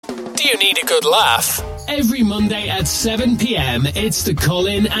Do you need a good laugh? Every Monday at 7 p.m, it's the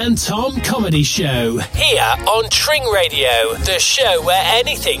Colin and Tom Comedy Show. Here on Tring Radio, the show where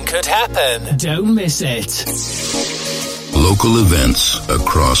anything could happen. Don't miss it. Local events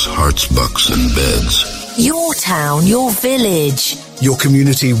across hearts, bucks and beds. Your town, your village. Your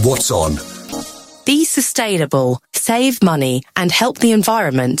community, what's on? Be sustainable, save money and help the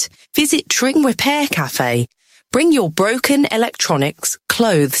environment. Visit Tring Repair Cafe. Bring your broken electronics,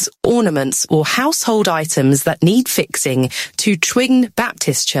 clothes, ornaments or household items that need fixing to Tring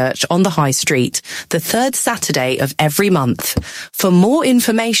Baptist Church on the High Street, the third Saturday of every month. For more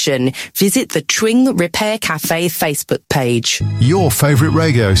information, visit the Tring Repair Cafe Facebook page. Your favourite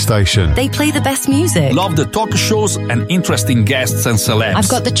radio station. They play the best music. Love the talk shows and interesting guests and celebs. I've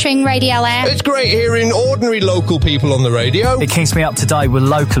got the Tring Radio app. It's great hearing ordinary local people on the radio. It keeps me up to date with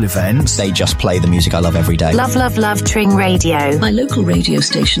local events. They just play the music I love every day. Love Tring Radio. My local radio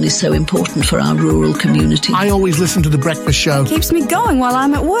station is so important for our rural community. I always listen to The Breakfast Show. Keeps me going while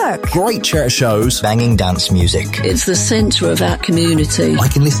I'm at work. Great church shows, banging dance music. It's the centre of our community. I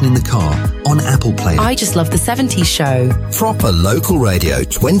can listen in the car, on Apple Play. I just love the 70s show. Proper local radio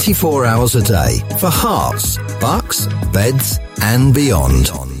 24 hours a day for hearts, bucks, beds and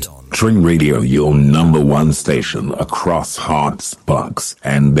beyond. Tring Radio, your number one station across hearts, bucks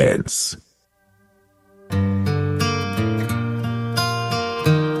and beds.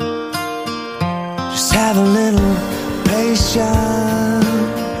 Just have a little patience.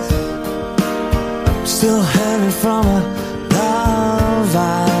 I'm still hanging from a love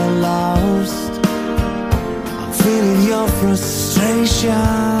I lost. I'm feeling your frustration,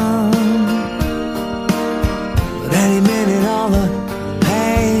 but any minute all the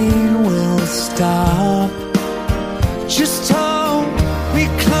pain will stop. Just hold me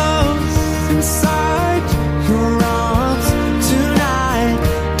close inside your arms tonight.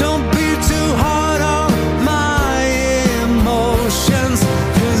 Don't be too hard on my emotions,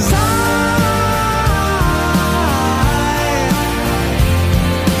 'cause I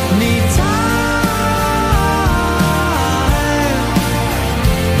need time.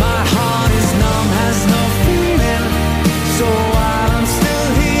 My heart is numb, has no feeling, so while I'm still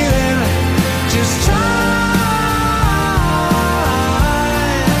healing, just try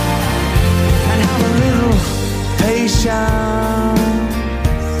and have a little patience.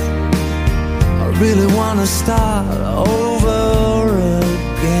 I really wanna start over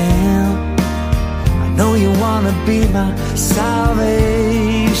again. I know you wanna be my salvation,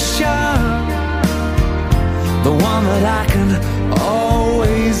 the one that I can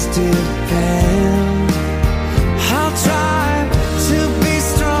always depend. I'll try to be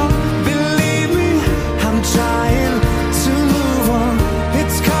strong, believe me, I'm trying to move on.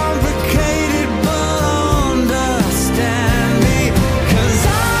 It's complicated, but understand me, 'cause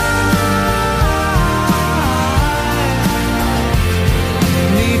I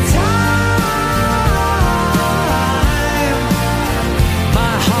need time.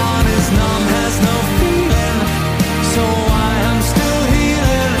 My heart is numb, has no feeling, so I am still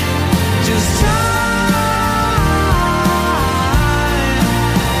healing. Just try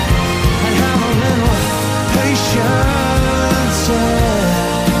and have a little patience, yeah.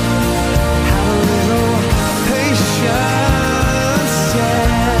 Have a little patience, yeah.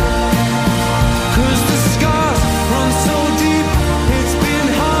 'Cause the scars run so deep, it's been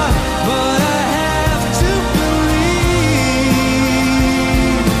hard, but I have to believe.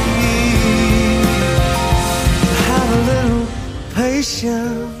 Have a little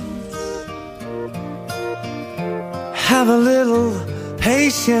patience. Have a little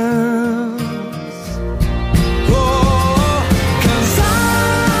patience. Oh, 'cause I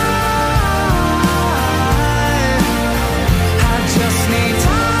just need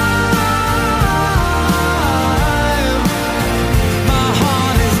time. My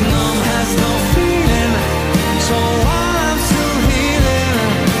heart is numb, has no feeling, so I'm still healing.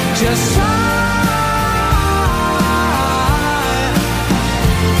 Just try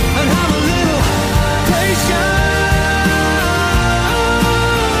and have a little patience.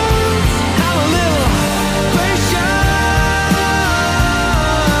 Have a little patience.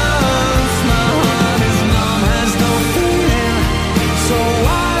 My heart is numb, has no feeling, so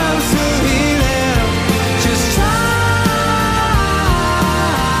I'm still healing. Just try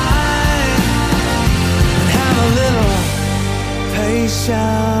and have a little patience.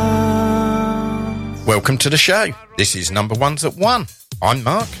 Welcome to the show. This is Number Ones at 1. I'm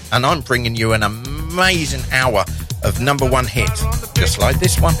Mark, and I'm bringing you an amazing hour of number one hit, just like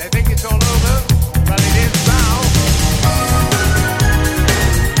this one. They think it's all over, but it is now.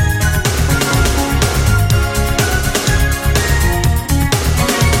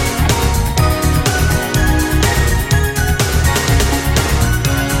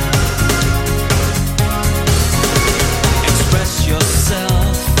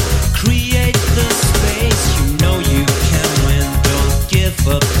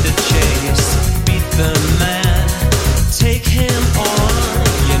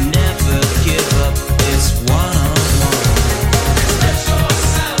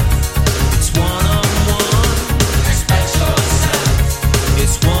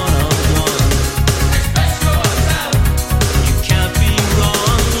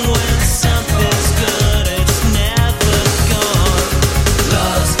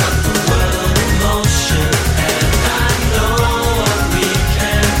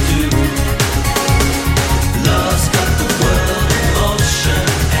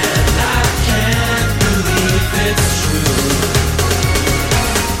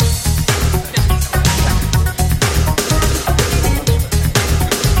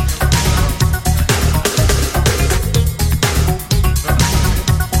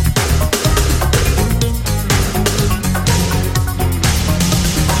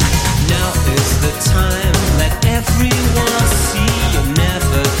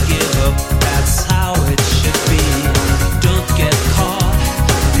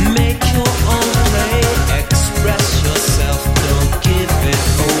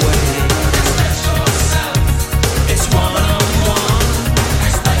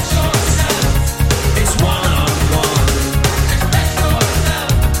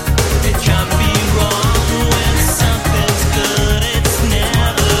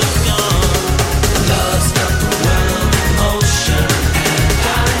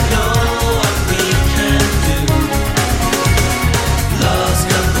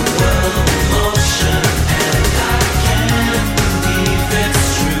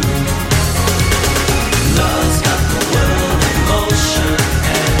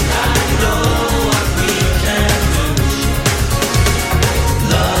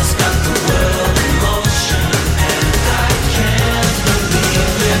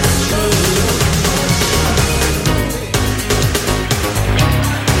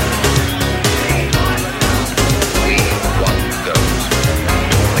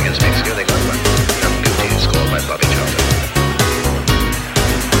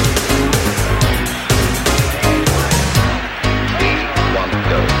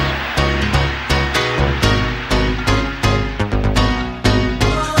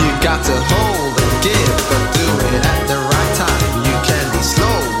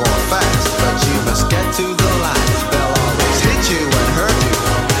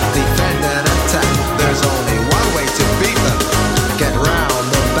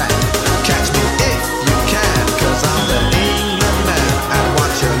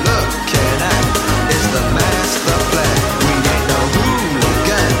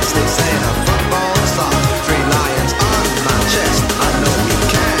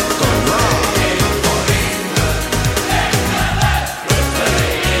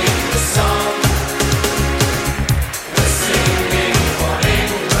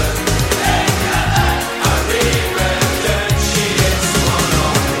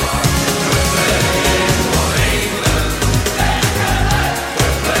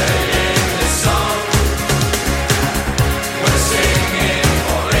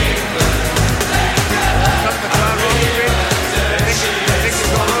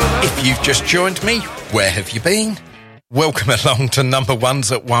 you've just joined me, where have you been? Welcome along to Number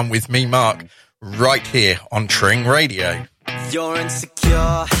Ones at One with me, Mark, right here on Tring Radio. You're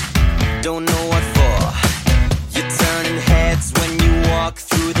insecure, don't know what for. You're turning heads when you walk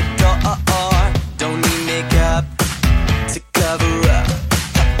through the door. Don't need makeup to cover up.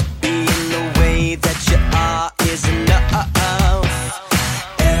 Being the way that you are is enough.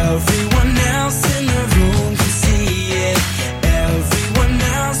 Everyone else in the room can see it. Everyone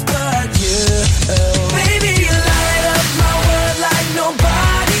else but you. Baby, you light up my world like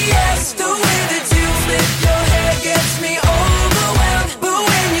nobody else. The way that you flip your hair gets me overwhelmed. But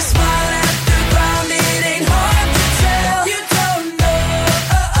when you smile at the ground, it ain't hard to tell. You don't know,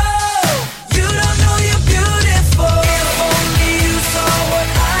 you don't know you're beautiful. If only you saw what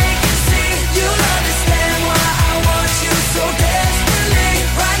I can see, you'll understand why I want you so desperately.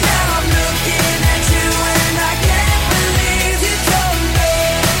 Right now I'm looking at you and I can't believe you don't know,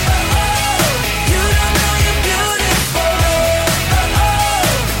 you don't know you're beautiful.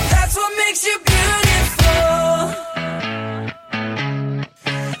 That's what makes you beautiful.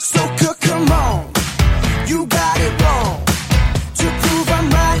 So come on, you got it wrong. To prove I'm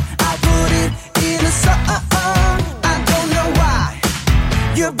right, I put it in a song. I don't know why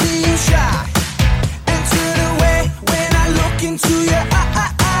you're being shy and turn away when I look into your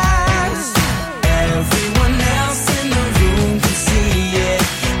eyes. Everyone else in the room can see it.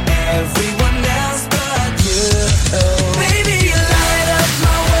 Everyone else but you. Baby, you light up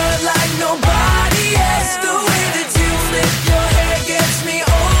my world like nobody else. The way that you flip your hair gets me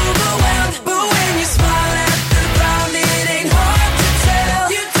overwhelmed. But when you smile at the ground, it ain't hard to tell.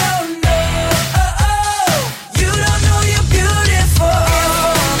 You don't know, you don't know you're beautiful. If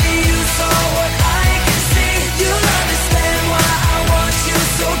only you saw what I can see, you'll understand why I want you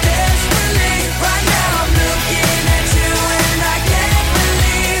so desperately. Right now I'm looking at you and I can't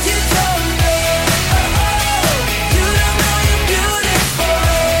believe you don't know, you don't know you're beautiful.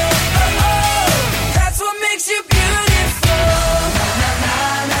 That's what makes you beautiful.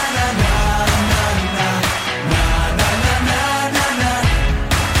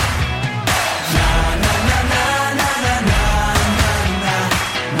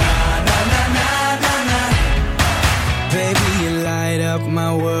 Baby, you light up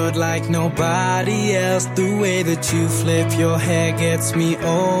my world like nobody else. The way that you flip your hair gets me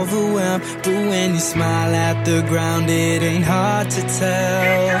overwhelmed. But when you smile at the ground, it ain't hard to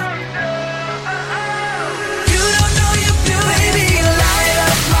tell. You don't know you're beautiful. Baby, you light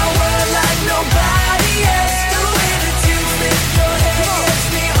up my world like nobody else. The way that you flip your hair gets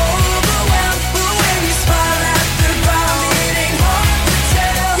me overwhelmed. But when you smile at the ground, it ain't hard to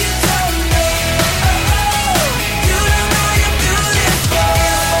tell. You don't know, you don't know you're beautiful.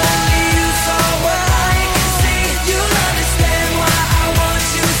 If only you saw what I can see, you'll understand why I want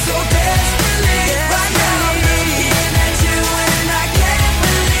you so desperately. Right now I'm looking at you and I can't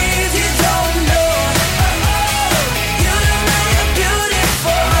believe you don't know, you don't know you're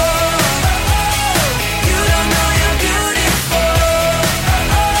beautiful. You don't know you're beautiful.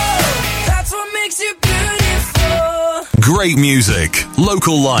 That's what makes you beautiful. Great music,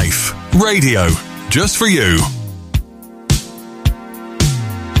 local life, radio, just for you.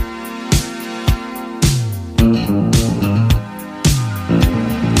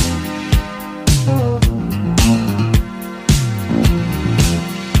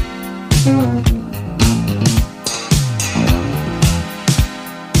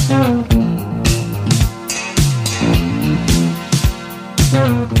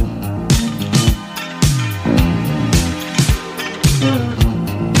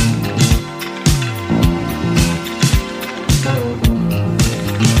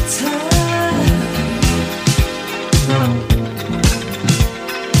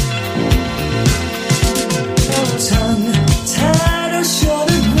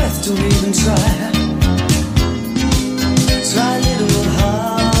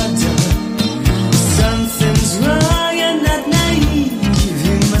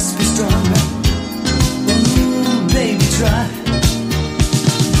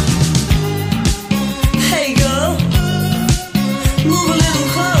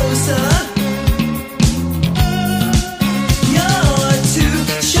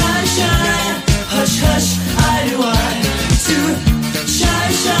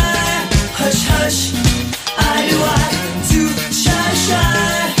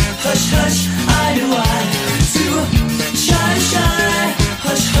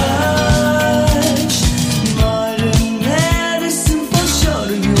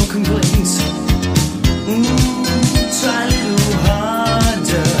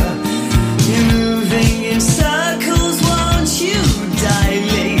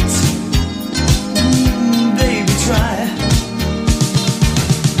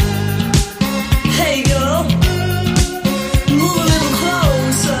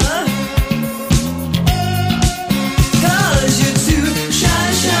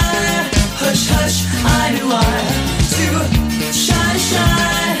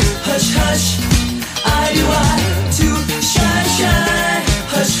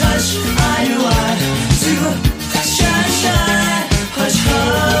 eye to eye, to shine, shine, hush,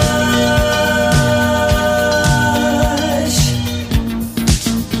 hush.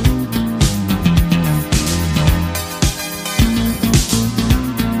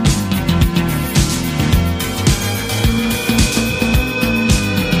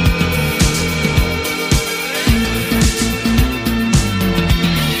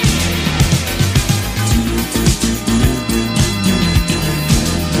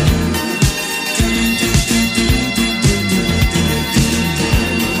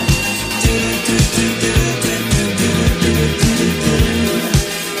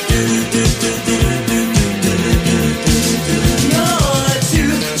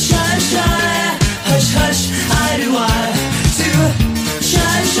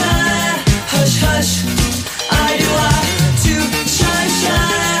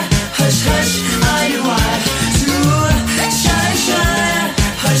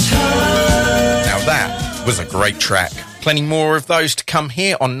 Was a great track. Plenty more of those to come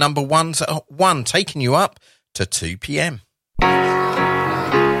here on Number Ones at 1, taking you up to 2 p.m.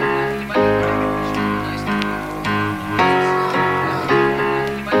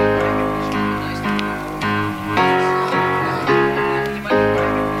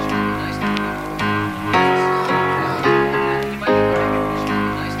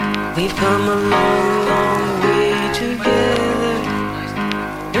 We've come a long, long way together,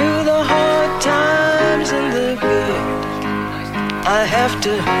 through the hard times and the good. I have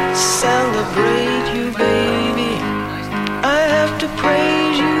to celebrate you, baby. I have to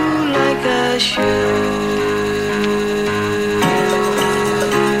praise you like I should.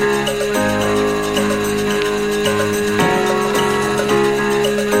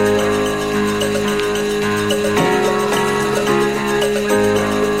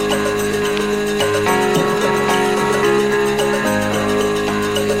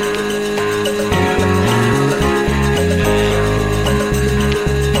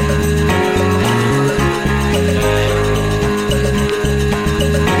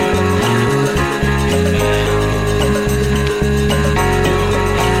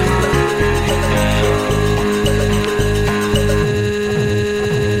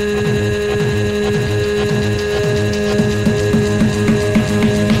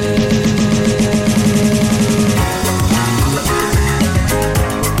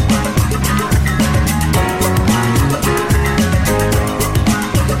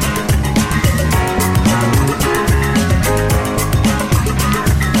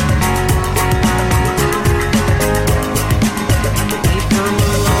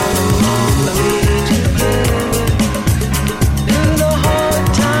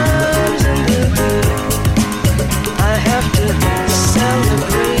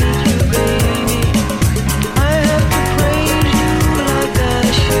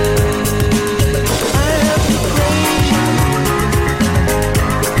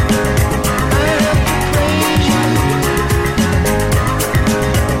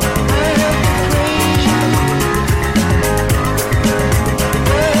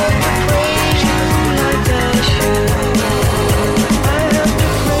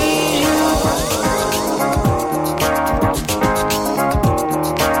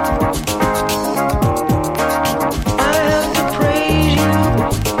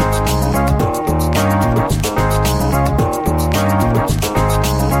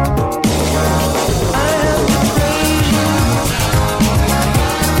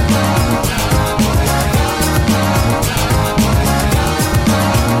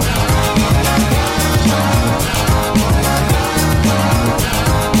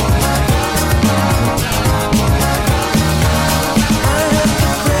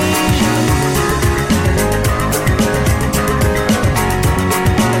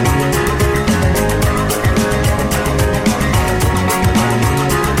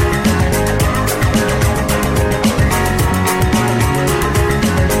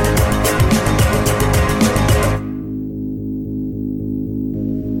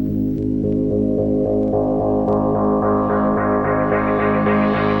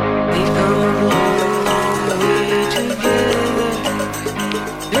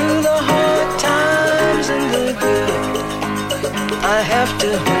 I have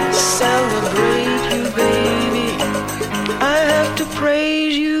to celebrate you, baby. I have to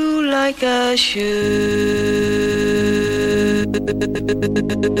praise you like I should.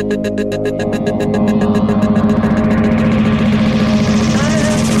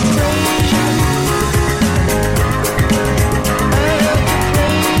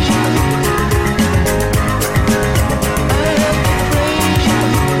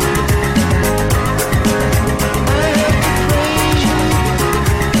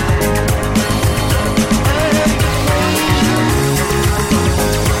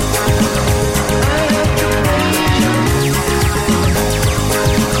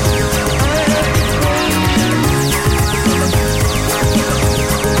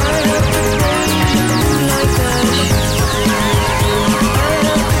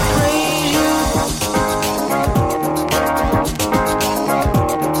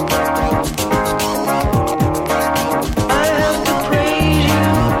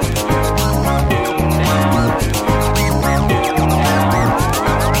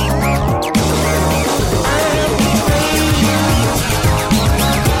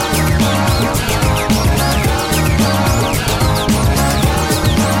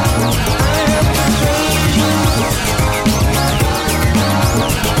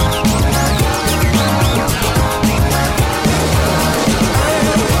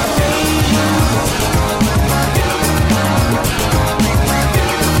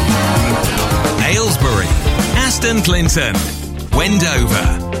 St Clinton,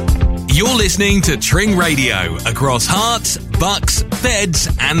 Wendover. You're listening to Tring Radio across Herts, Bucks, Beds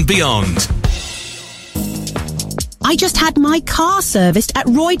and beyond. I just had my car serviced at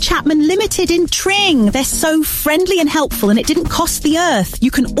Roy Chapman Limited in Tring. They're so friendly and helpful, and it didn't cost the earth. You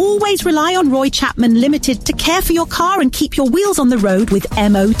can always rely on Roy Chapman Limited to care for your car and keep your wheels on the road with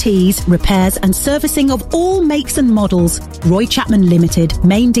MOTs, repairs and servicing of all makes and models. Roy Chapman Limited,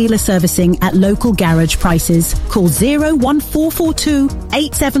 main dealer servicing at local garage prices. Call 01442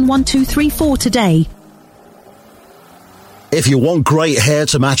 871234 today. If you want great hair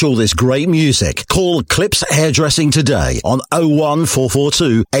to match all this great music, call Clips Hairdressing today on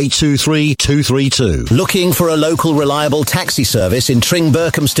 01442 823 232. Looking for a local reliable taxi service in Tring,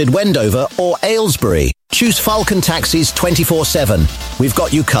 Berkhamsted, Wendover or Aylesbury? Choose Falcon Taxis 24/7. We've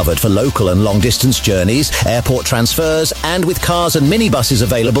got you covered for local and long-distance journeys, airport transfers, and with cars and minibuses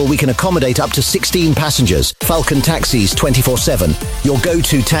available, we can accommodate up to 16 passengers. Falcon Taxis 24/7, your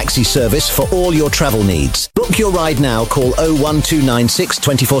go-to taxi service for all your travel needs. Book your ride now. Call 01296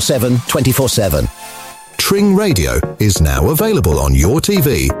 247 247. Tring Radio is now available on your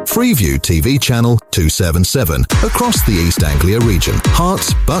TV, Freeview TV channel 277, across the East Anglia region.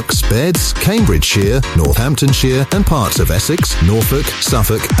 Herts, Bucks, Beds, Cambridgeshire, Northamptonshire and parts of Essex, Norfolk,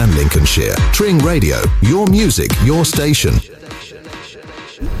 Suffolk and Lincolnshire. Tring Radio, your music, your station.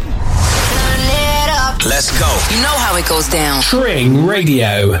 Let's go. You know how it goes down. Tring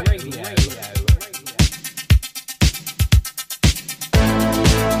Radio.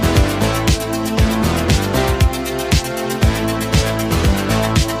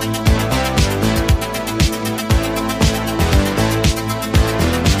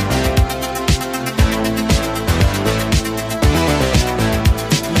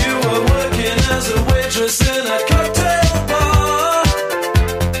 In a cocktail bar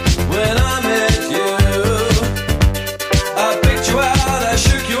when I met you, I picked you out, I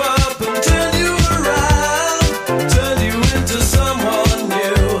shook you up and turned you around, turned you into someone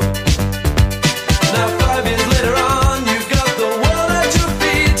new. Now 5 years later on, you've got the world at your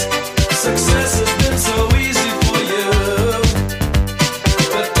feet. Success has been so easy for you,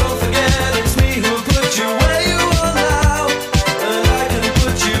 but don't forget it's me who put you where you are now, and I can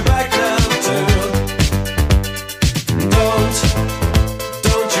put you back down too.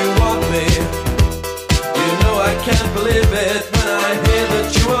 Don't you want me? You know I can't believe it when I hear that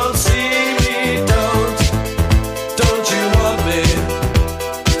you won't see me. Don't you want me?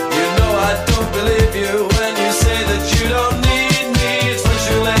 You know I don't believe you when you say that you don't need me. It's much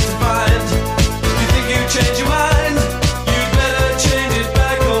too late to find. You think you change your mind? You'd better change it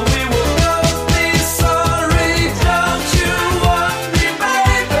back or we will both be sorry. Don't you want me,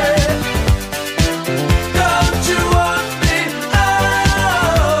 baby? Don't you want me?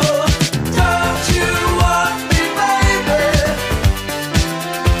 Don't you want me, baby?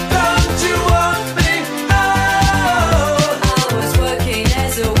 Don't you want me? I was working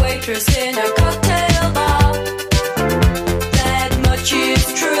as a waitress in a cocktail bar. That much is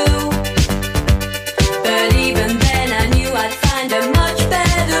true. But even then I knew I'd find a much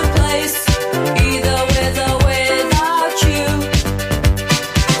better place, either with or without you.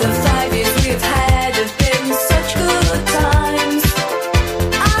 The 5 years we've had have been such good times.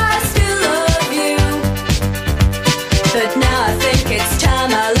 I still love you, but now I think it's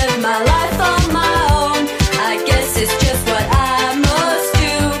time I live my life on my own. I guess it's just what I must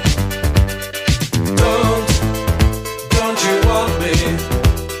do. Don't you want me?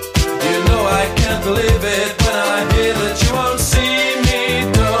 You know I can't believe it when I hear that you won't see me.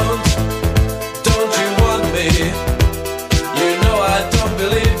 Don't you want me? You know I don't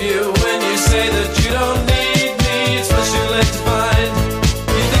believe you when you say that you don't need me. It's much too late to find.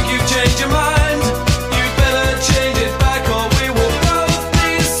 You think you've changed your mind? You'd better change it back or we will both be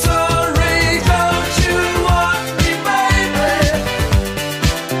sorry. Don't you want me, baby?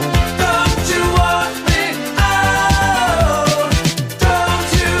 Don't you want me? Don't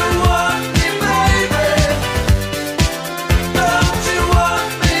you want me, baby?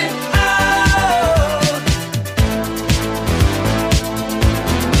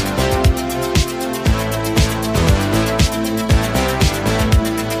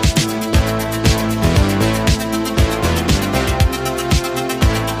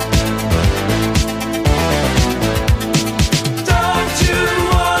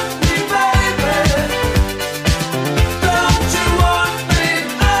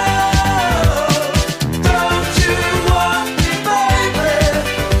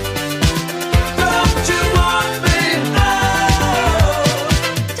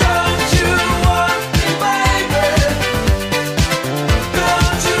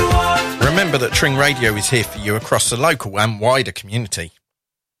 Remember that Tring Radio is here for you across the local and wider community.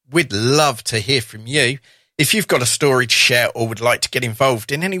 We'd love to hear from you. If you've got a story to share or would like to get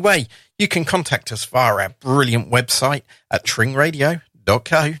involved in any way, you can contact us via our brilliant website at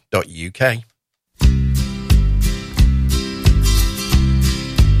tringradio.co.uk.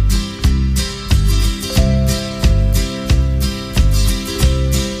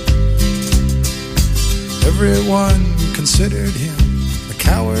 Everyone considered him the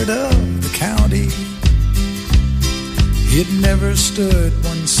coward of the county. He'd never stood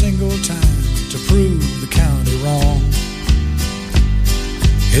one single time to prove the county wrong.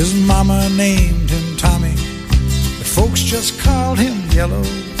 His mama named him Tommy, but folks just called him Yellow.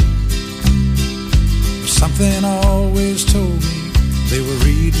 Something always told me they were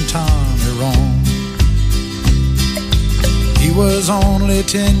reading Tommy wrong. He was only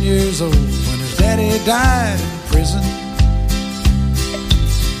 10 years old when his daddy died in prison.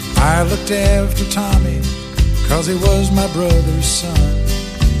 I looked after Tommy 'cause he was my brother's son.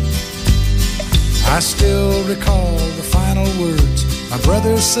 I still recall the final words my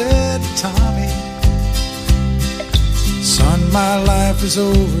brother said to Tommy. Son, my life is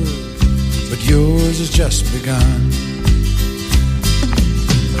over, but yours has just begun.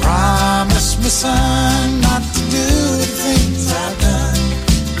 Promise me, son, not to do the things I've done.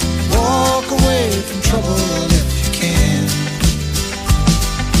 Walk away from trouble if you can.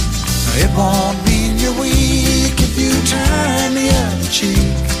 It won't mean you're weak if you turn the other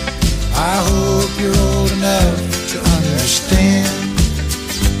cheek. I hope you're old enough to understand.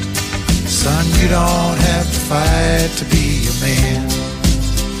 Son, you don't have to fight to be a man.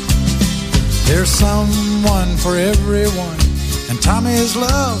 There's someone for everyone, and Tommy's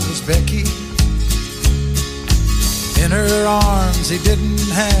love was Becky. In her arms he didn't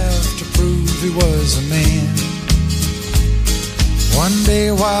have to prove he was a man. One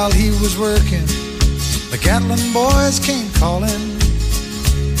day while he was working, the Gatlin boys came calling.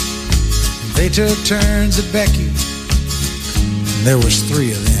 And they took turns at Becky, and there was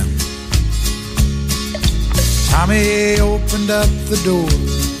 3 of them. Tommy opened up the door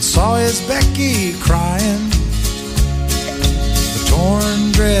and saw his Becky crying. The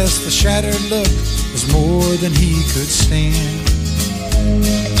torn dress, the shattered look was more than he could stand.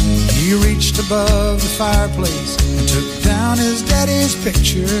 He reached above the fireplace and took down his daddy's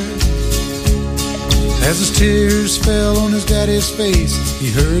picture. As his tears fell on his daddy's face,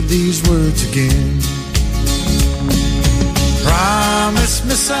 he heard these words again. Promise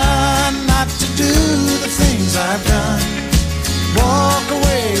me, son, not to do the things I've done. Walk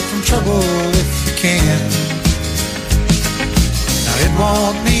away from trouble if you can. Now it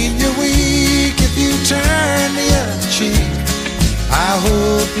won't mean you're weak if you turn the other cheek. I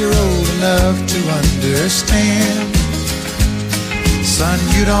hope you're old enough to understand. Son,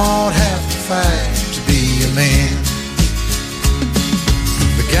 you don't have to fight to be a man.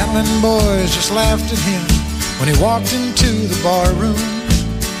 The Gatlin boys just laughed at him when he walked into the bar room.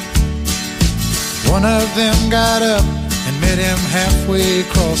 One of them got up and met him halfway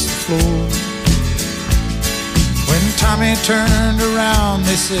across the floor. When Tommy turned around,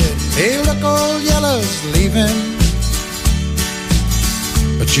 they said, "Hey, look, old Yellow's leaving."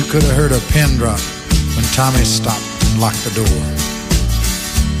 But you could have heard a pin drop when Tommy stopped and locked the door.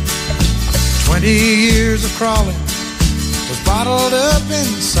 20 years of crawling was bottled up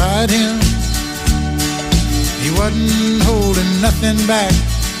inside him. He wasn't holding nothing back,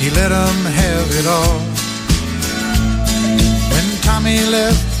 he let them have it all. When Tommy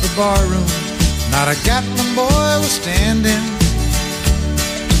left the barroom, not a Gatlin boy was standing.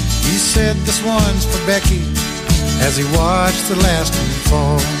 He said, "This one's for Becky," as he watched the last one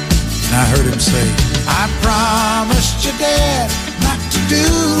fall. And I heard him say, "I promised your dad not to do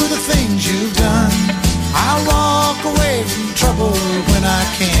the things you've done. I'll walk away from trouble when I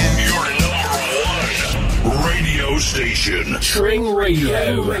can." Your number 1 radio station. Tring Radio.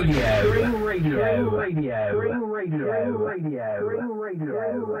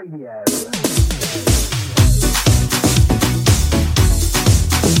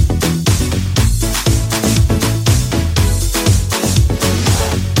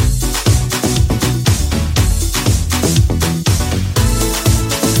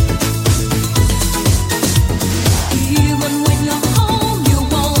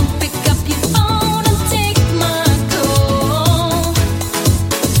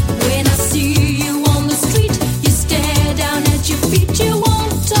 You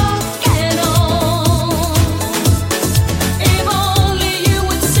won't talk at all.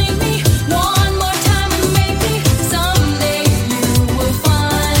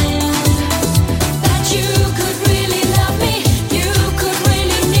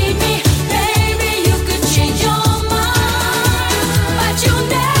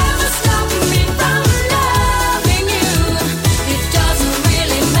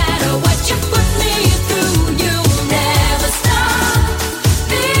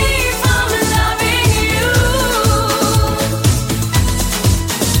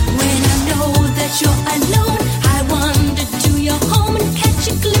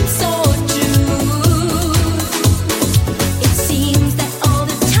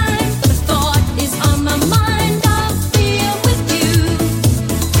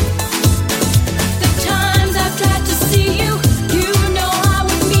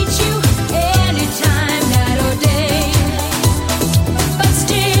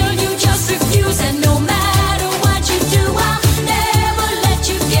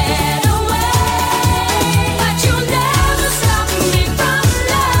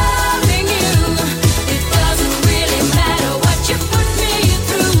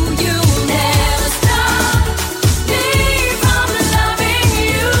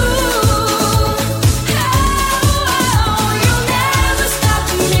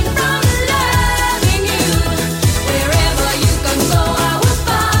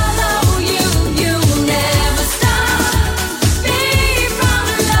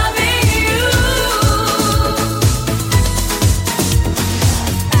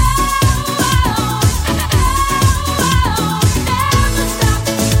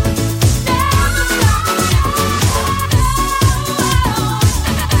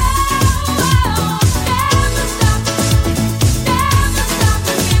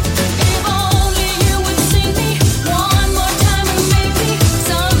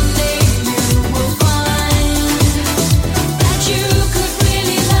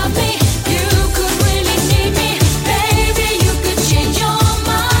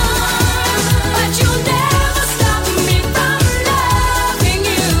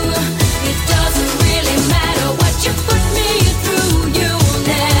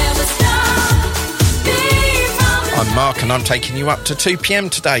 and I'm taking you up to 2 p.m.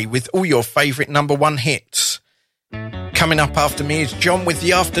 today with all your favourite number one hits. Coming up after me is John with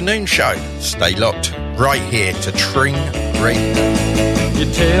the afternoon show. Stay locked right here to Tring Radio. You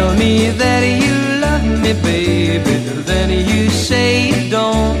tell me that you love me, baby, then you say you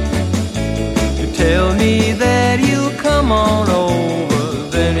don't. You tell me that you'll come on over,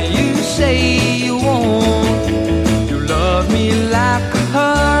 then you say you won't. You love me like a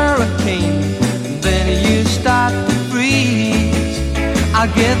hurricane, then you start to freeze. I'll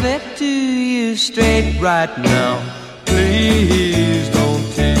give it to you straight right now. Please don't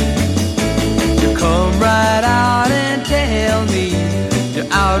tease. You come right out and tell me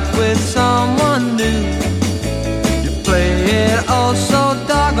you're out with someone new. You play it oh so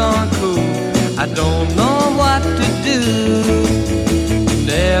doggone cool. I don't know what to do.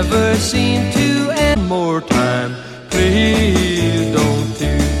 Never seem to end more time. Please don't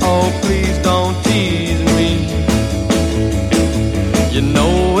tease. Oh, please don't tease me. You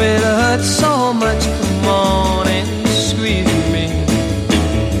know it hurts so much. Come on and squeeze me.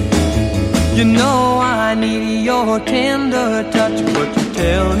 You know I need your tender touch, but you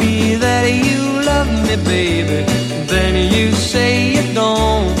tell me that you love me, baby, then you say you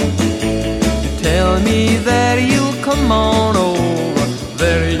don't. You tell me that you'll come on over,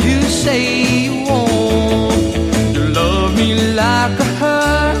 then you say you won't. You love me like a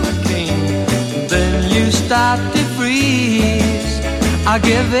hurricane, then you start to freeze. I'll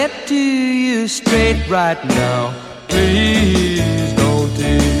give it to you straight right now. Please don't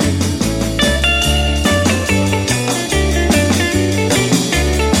tease.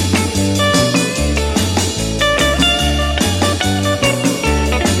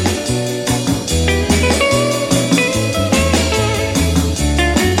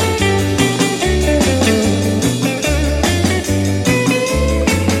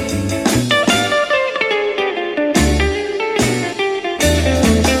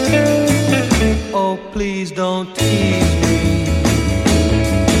 Please don't tease me.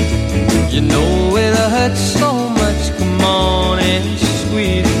 You know it hurts so much. Come on and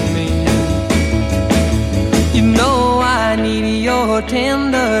squeeze me. You know I need your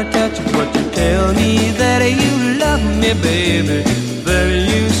tender touch, but you tell me that you love me, baby, then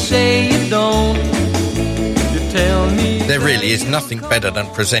you say you don't. You tell me there really is nothing better than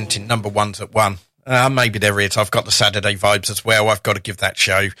presenting number ones at 1. Maybe there is. I've got the Saturday vibes as well. I've got to give that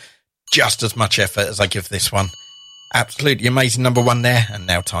show just as much effort as I give this one. Absolutely amazing number one there, and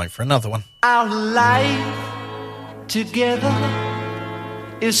now time for another one. Our life together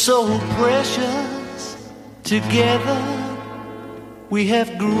is so precious. Together we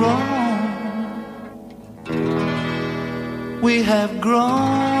have grown. We have grown.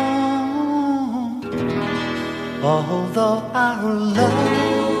 Although our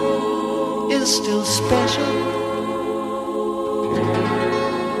love is still special,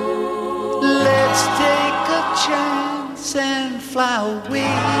 let's take a chance and fly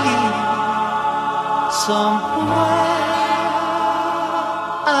away somewhere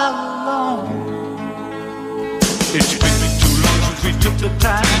alone. It's been too long since we took the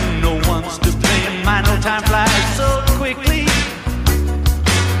time. No one's to blame. My no time flies so quickly.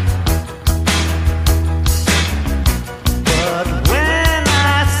 But when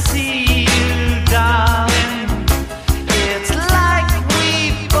I see you, darling, it's like we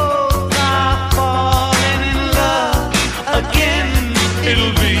both are falling in love again.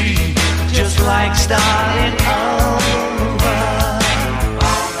 It'll be just like starting over.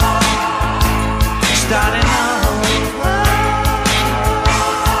 Starting over.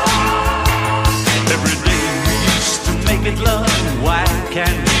 Every day we used to make it love. Why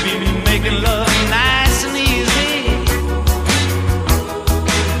can't we be making love nice and easy?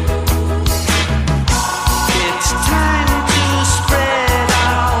 It's time to spread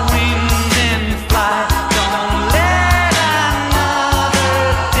our wings and fly. Don't let another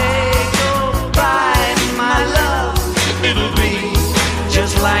day go by, my love. It'll be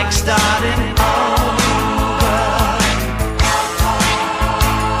just like starting over.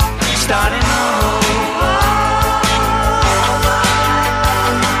 Starting over.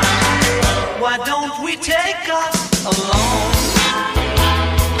 Why don't we take us along?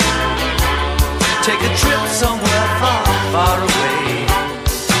 Take a trip somewhere far, far away.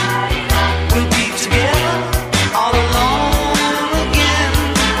 We'll be together all alone again,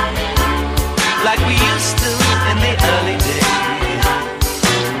 like we used to in the early days.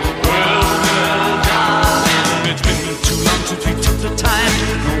 Well, darling, it's been too long since we took the time.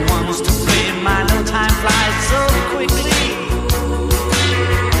 No one's to blame. My little time flies so quickly.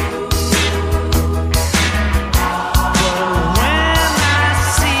 But when I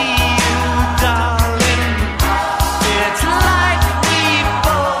see you, darling, it's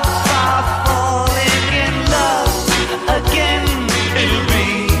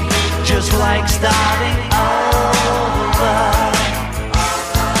like starting over.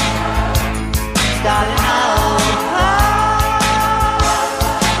 Starting over.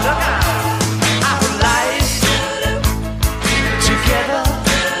 Look out. Our life together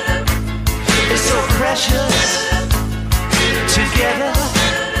is so precious. Together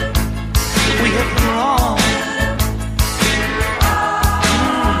we have grown.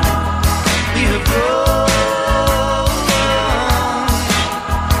 We have grown.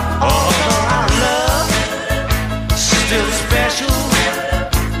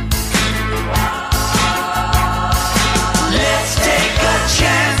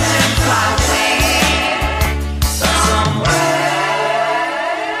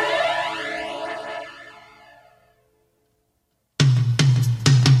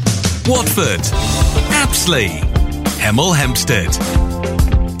 Watford, Apsley, Hemel Hempstead.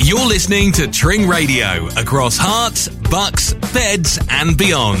 You're listening to Tring Radio across Hearts, Bucks, Beds and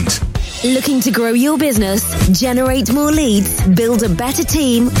beyond. Looking to grow your business, generate more leads, build a better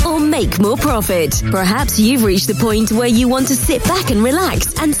team, or make more profit? Perhaps you've reached the point where you want to sit back and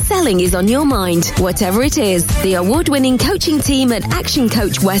relax and selling is on your mind. Whatever it is, the award-winning coaching team at Action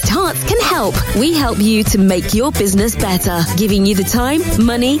Coach West Hearts can help. We help you to make your business better, giving you the time,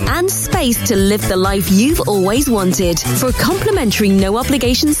 money, and space to live the life you've always wanted. For a complimentary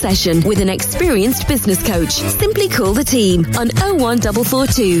no-obligation session with an experienced business coach, simply call the team on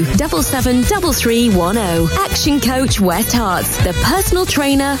 01442 773310. Action Coach West Hearts, the personal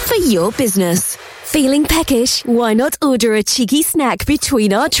trainer for your business. Feeling peckish? Why not order a cheeky snack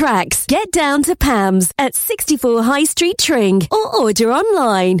between our tracks? Get down to Pam's at 64 High Street, Tring, or order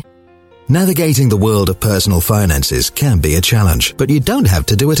online. Navigating the world of personal finances can be a challenge, but you don't have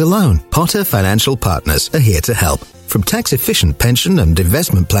to do it alone. Potter Financial Partners are here to help. From tax-efficient pension and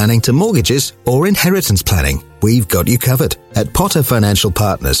investment planning to mortgages or inheritance planning, we've got you covered. At Potter Financial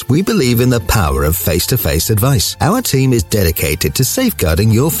Partners, we believe in the power of face-to-face advice. Our team is dedicated to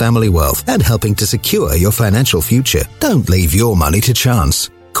safeguarding your family wealth and helping to secure your financial future. Don't leave your money to chance.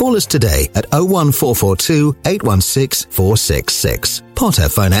 Call us today at 01442 816 466. Potter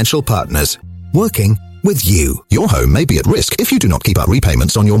Financial Partners. Working with you. Your home may be at risk if you do not keep up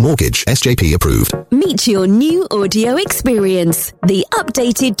repayments on your mortgage. SJP approved. Meet your new audio experience. The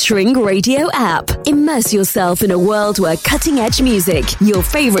updated Tring Radio app. Immerse yourself in a world where cutting-edge music, your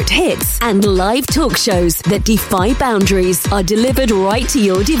favorite hits, and live talk shows that defy boundaries are delivered right to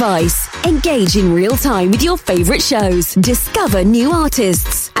your device. Engage in real time with your favorite shows. Discover new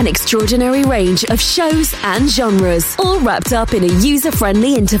artists. An extraordinary range of shows and genres, all wrapped up in a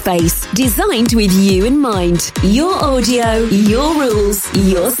user-friendly interface designed with you in mind. Your audio, your rules,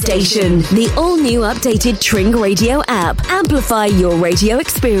 your station. The all-new updated Tring Radio app. Amplify your radio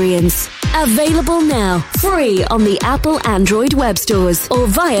experience. Available now, free on the Apple Android web stores or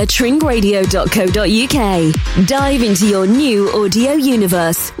via tringradio.co.uk. Dive into your new audio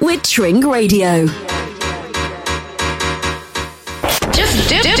universe with Tring Radio. Just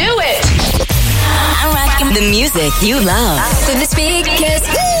do it! I'm rocking the music you love. To the speakers.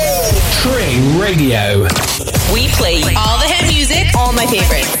 Tring Radio. We play all the hit music, all my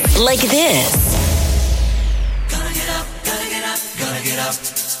favorites. Like this. Gonna get up, gonna get up, gonna get up.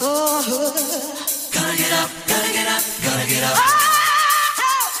 Oh, gonna get up, gonna get up, gonna get up.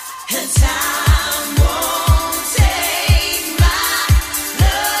 And time won't take my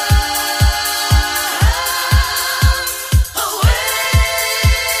love away.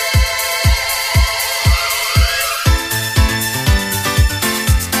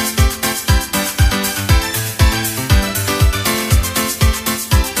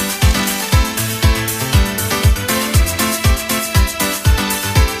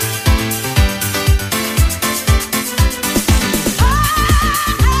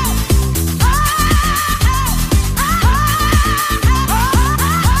 Oh,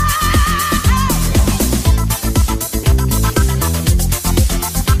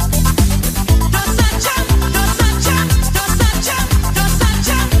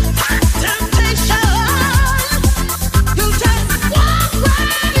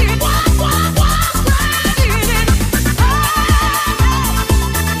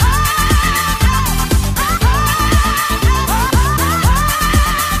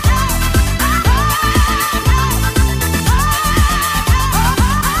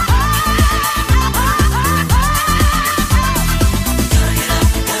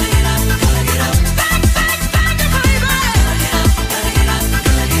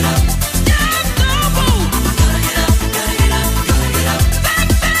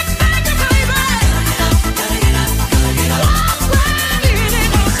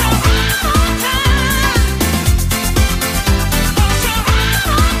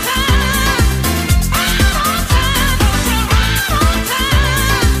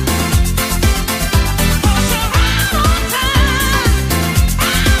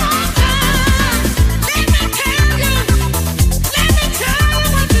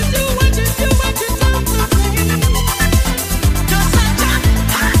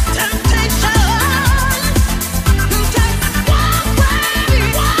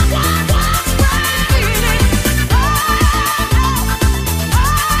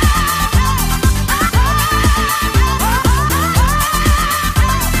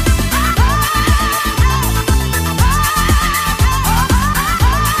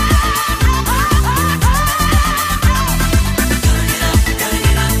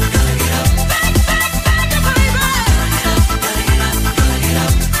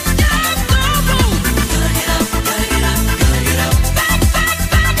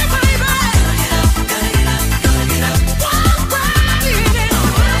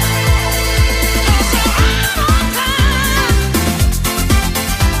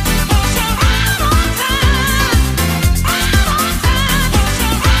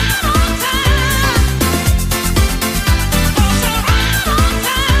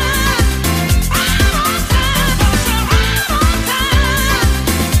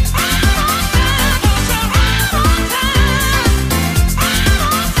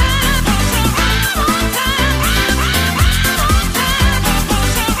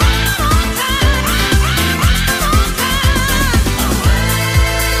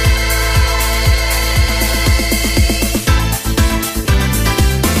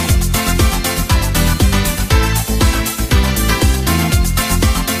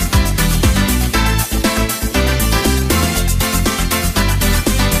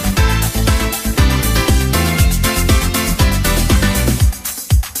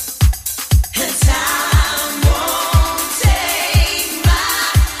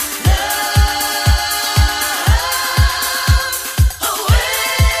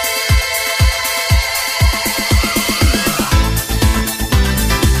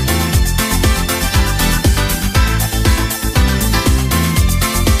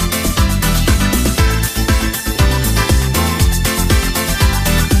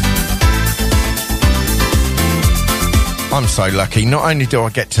 so lucky. Not only do I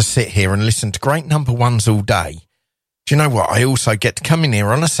get to sit here and listen to great number ones all day, do you know what? I also get to come in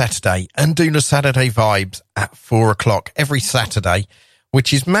here on a Saturday and do the Saturday Vibes at 4 o'clock every Saturday,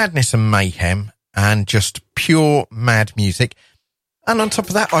 which is madness and mayhem and just pure mad music. And on top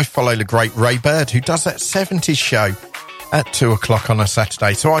of that, I follow the great Ray Bird, who does that 70s show at 2 o'clock on a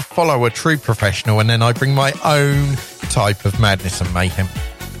Saturday. So I follow a true professional and then I bring my own type of madness and mayhem.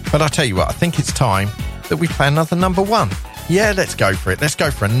 But I tell you what, I think it's time that we play another number one. Yeah, let's go for it. Let's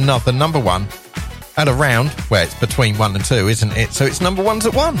go for another number one at a round where it's between 1 and 2, isn't it? So it's number ones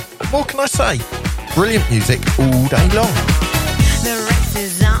at 1. What more can I say? Brilliant music all day long. The race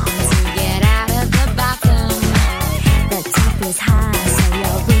is on to get out of the bottom. The top is high, so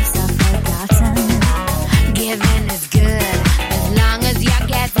your roofs are forgotten. Giving is good as long as you're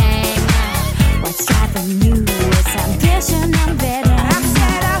getting. What's driving you is ambition and betting.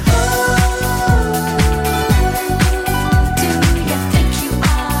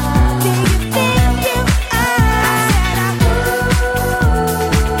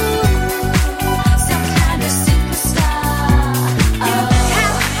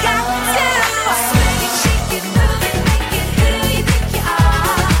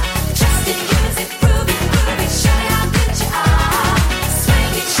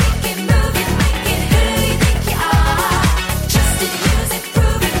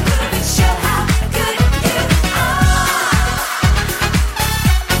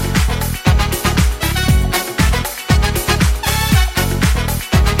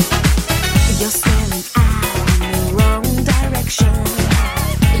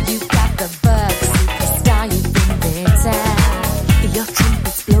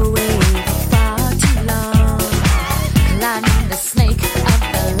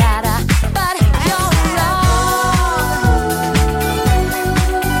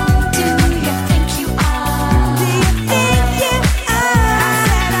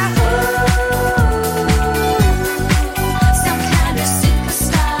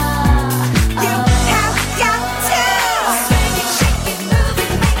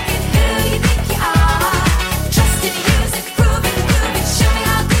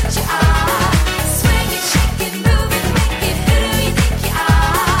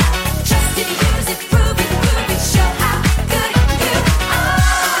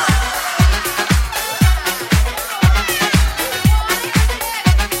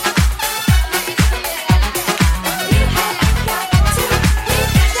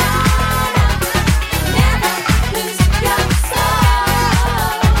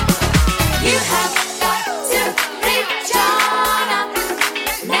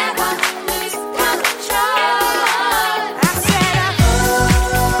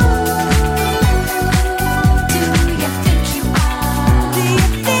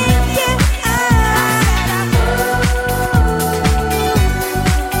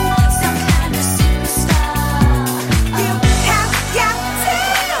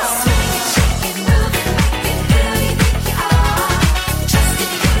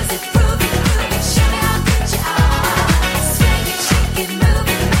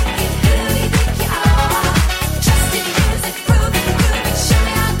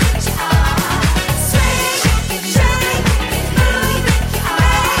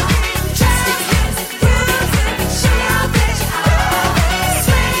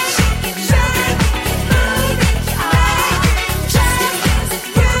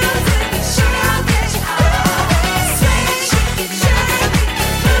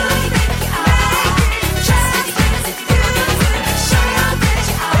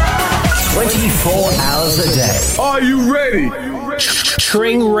 I said, Are you ready?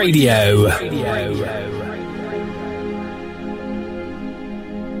 Tring Radio.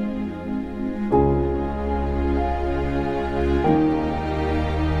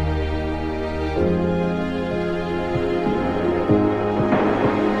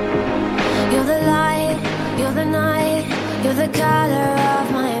 You're the light, you're the night, you're the color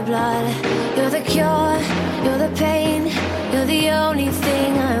of my blood. You're the cure, you're the pain, you're the only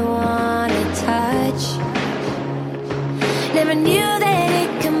thing I wanna touch. Never knew that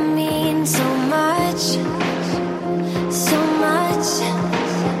it could mean so much, so much.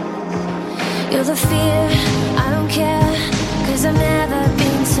 You're the fear, I don't care, 'cause I've never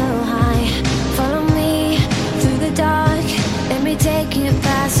been so high. Follow me through the dark, let me take you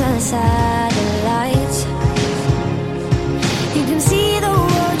past the satellites. You can see the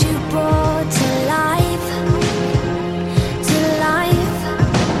world you brought to life, to life.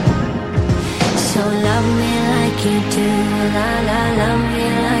 So love me like you do, la la, love me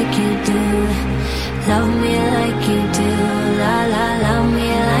like you do. Love me like you do, la la, love me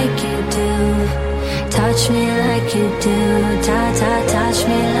like you do. Touch me like you do.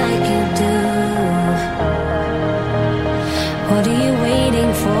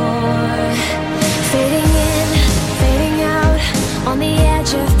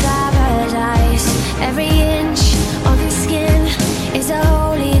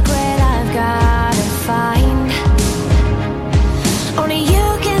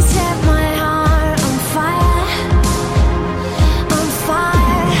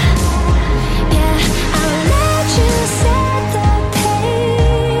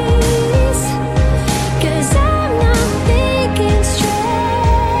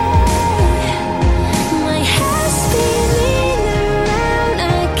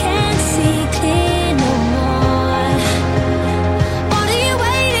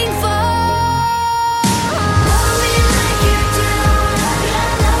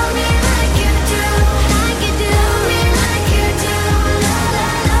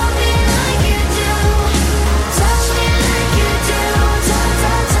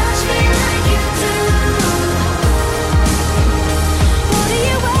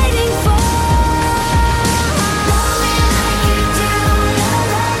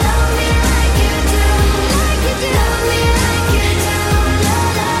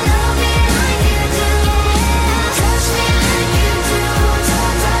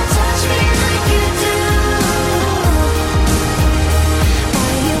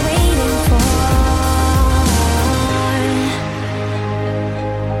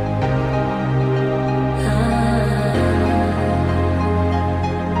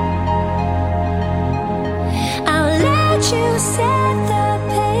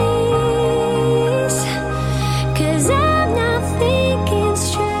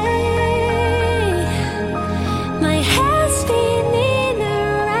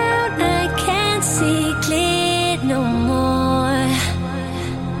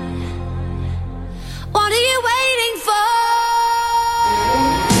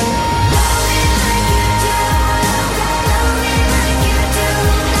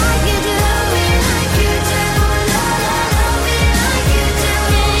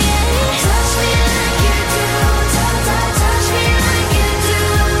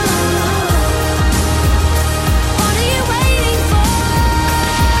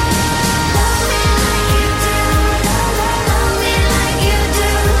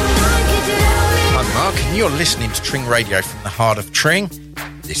 you're listening to Tring Radio from the heart of Tring.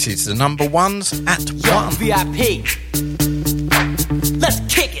 This is the number ones at 1. VIP. Let's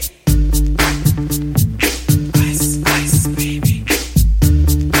kick it. Ice, ice, baby.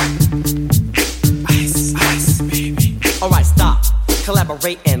 Ice, ice, baby. Alright, stop.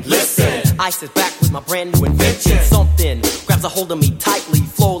 Collaborate and listen. Ice is back with my brand new invention. Something grabs a hold of me tightly.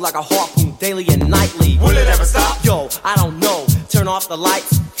 Flow like a harpoon daily and nightly. Will it ever stop? Yo, I don't know. Turn off the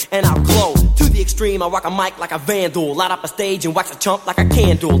lights and I'll glow. To the extreme, I rock a mic like a vandal. Light up a stage and wax a chump like a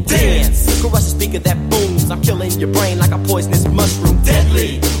candle. Dance, crush a speaker that booms. I'm killing your brain like a poisonous mushroom.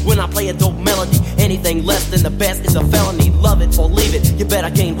 Deadly, when I play a dope melody. Anything less than the best is a felony. Love it or leave it, you better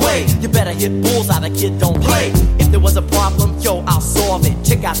gain weight. You better hit bullseye, the kid don't play. If there was a problem, yo, I'll solve it.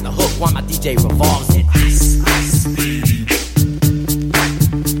 Check out the hook while my DJ revolves it. Ice, ice, baby.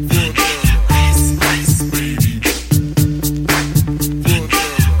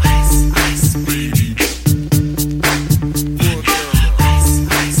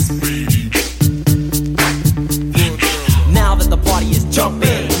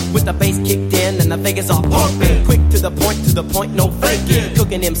 The Vegas are pumping, quick to the point, no faking.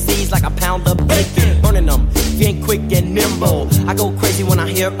 Cooking MCs like a pound of bacon, burning them if you ain't quick and nimble. I go crazy when I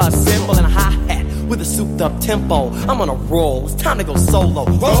hear a cymbal and a hi-hat with a souped up tempo. I'm on a roll, it's time to go solo.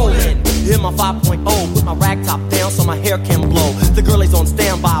 Rolling, hit my 5.0, put my rag top down so my hair can blow. The girl is on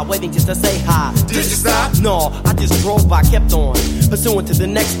standby, waiting just to say hi. Did you stop? No, I just drove by, kept on pursuing to the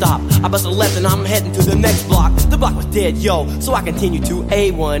next stop. I bust a left and I'm heading to the next block. The block was dead, yo, so I continue to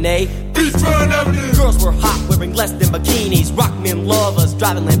A1A. Girls were hot, wearing less than bikinis. Rock men lovers,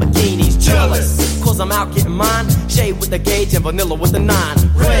 driving Lamborghinis. Jealous, cause I'm out getting mine. Shade with the gauge and vanilla with the 9.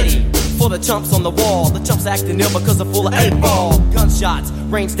 Ready for the chumps on the wall. The chumps acting ill because they're full of 8-ball. Gunshots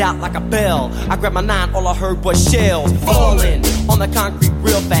ranged out like a bell. I grabbed my 9, all I heard was shells falling on the concrete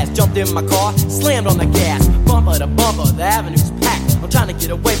real fast. Jumped in my car, slammed on the gas. Bumper to bumper, the avenue's packed. I'm trying to get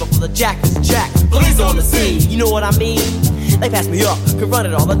away before the jack is jacked. Police on the scene, you know what I mean? They pass me up, could run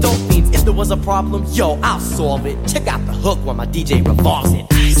it all, the dope fiends. If there was a problem, yo, I'll solve it. Check out the hook while my DJ revolves it.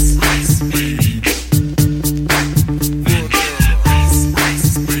 Ice, ice, baby. Ice,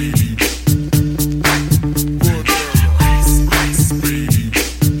 ice, baby. Ice, ice, baby.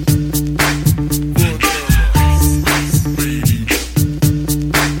 Ice, baby.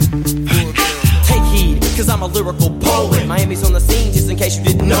 Take heed, cause I'm a lyrical poet. Miami's on the scene, just in case you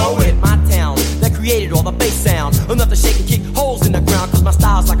didn't know it. My town, that created all the bass sound. Enough to shake and kick holes in the ground, cause my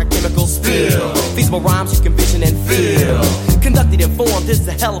style's like a chemical spill. Feasible rhymes you can vision and feel. Conducted in form, this is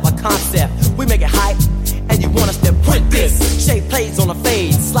a hell of a concept. We make it hype, and you want us to print this. Shape plays on a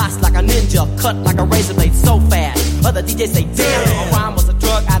fade, slice like a ninja, cut like a razor blade so fast. Other DJs say, damn, if a rhyme was a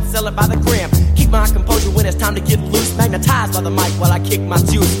drug, I'd sell it by the gram. Keep my composure when it's time to get loose. Magnetized by the mic while I kick my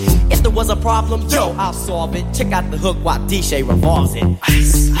juice. If there was a problem, yo, I'll solve it. Check out the hook while DJ revolves it.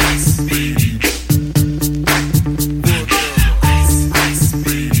 Ice, ice, baby.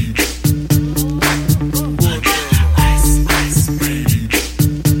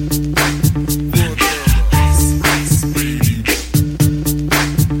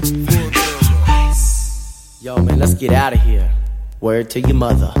 Let's get out of here. Word to your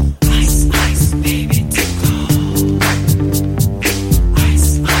mother. Ice, ice, baby, tickle.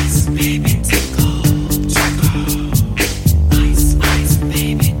 Ice, ice, baby, tickle. Ice, ice,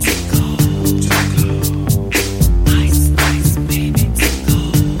 baby, tickle. Ice, ice, baby, tickle.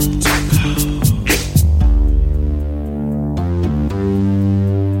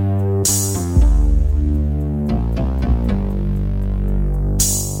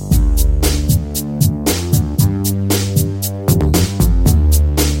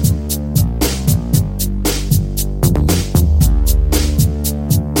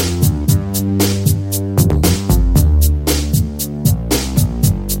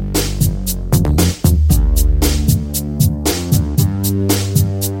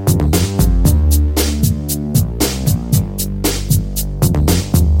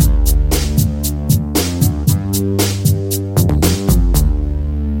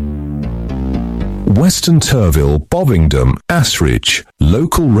 Weston Turville, Bovingdon, Asridge,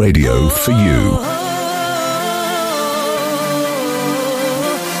 local radio for you.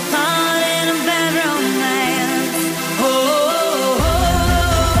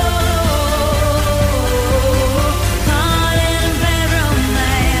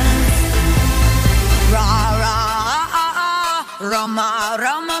 Roma,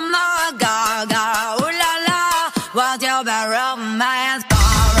 Roma, Gaga, ooh la la, what's your bad romance?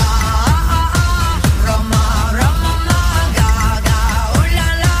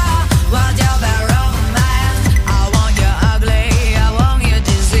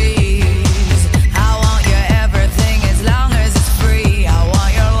 I want you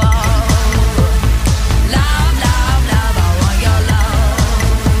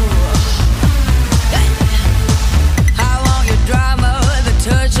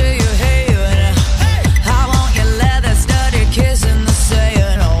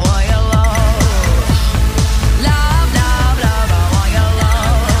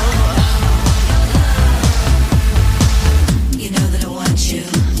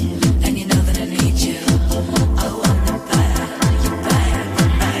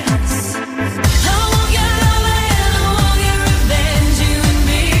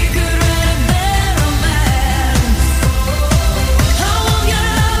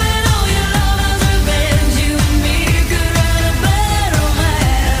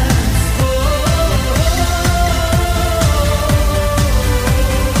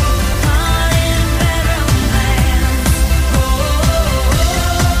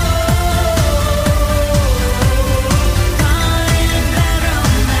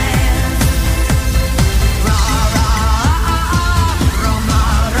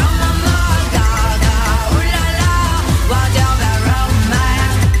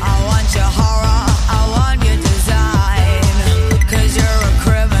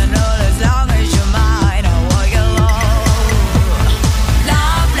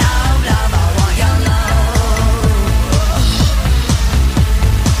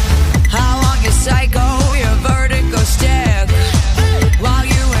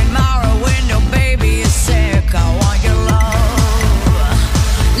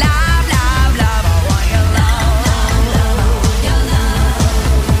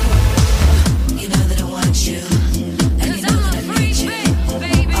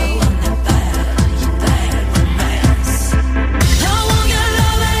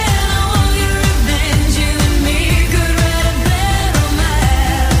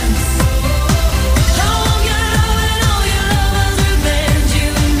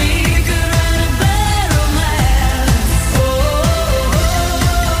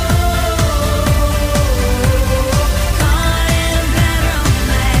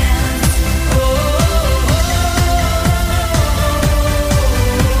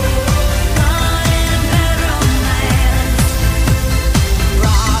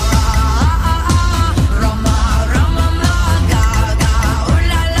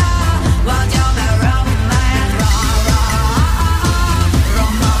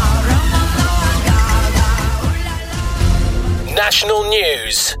international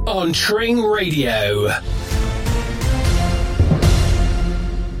news on Tring Radio.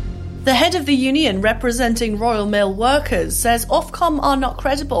 The head of the union representing Royal Mail workers says Ofcom are not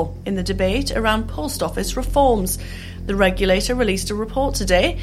credible in the debate around post office reforms. The regulator released a report today